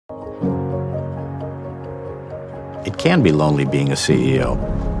It can be lonely being a CEO.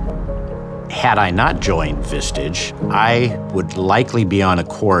 Had I not joined Vistage, I would likely be on a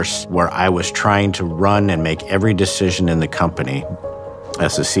course where I was trying to run and make every decision in the company.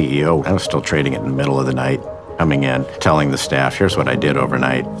 As a CEO, I was still trading it in the middle of the night, coming in, telling the staff, here's what I did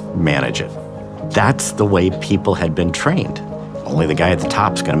overnight, manage it. That's the way people had been trained. Only the guy at the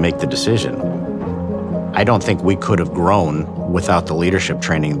top is going to make the decision. I don't think we could have grown without the leadership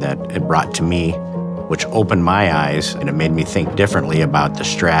training that it brought to me, which opened my eyes and it made me think differently about the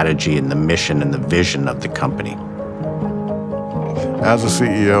strategy and the mission and the vision of the company. As a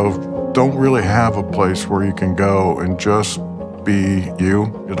CEO, don't really have a place where you can go and just be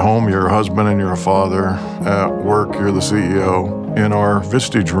you. At home, you're a husband and you're a father. At work, you're the CEO. In our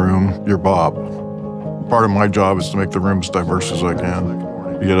Vistage room, you're Bob. Part of my job is to make the room as diverse as I can.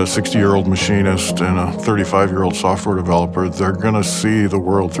 You get a 60-year-old machinist and a 35-year-old software developer, they're going to see the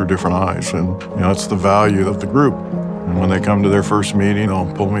world through different eyes. And that's the value of the group. And when they come to their first meeting,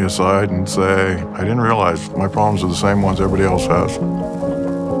 they'll pull me aside and say, I didn't realize my problems are the same ones everybody else has.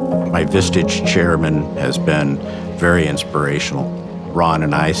 My Vistage chairman has been very inspirational. Ron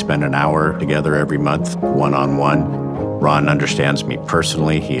and I spend an hour together every month, one-on-one. Ron understands me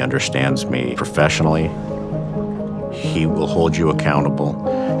personally. He understands me professionally. He will hold you accountable,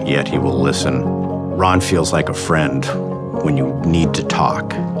 yet he will listen. Ron feels like a friend when you need to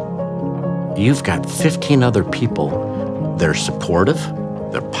talk. You've got 15 other people. They're supportive,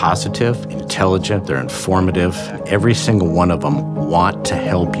 they're positive, intelligent, they're informative. Every single one of them want to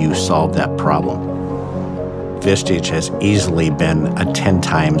help you solve that problem. Vistage has easily been a 10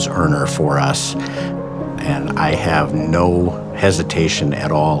 times earner for us, and I have no hesitation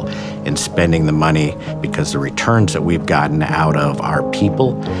at all in spending the money because the returns that we've gotten out of our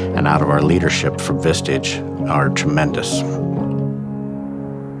people and out of our leadership from Vistage are tremendous.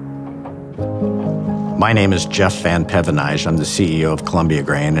 My name is Jeff Van Pevenage. I'm the CEO of Columbia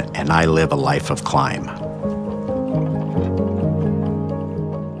Grain, and I live a life of climb.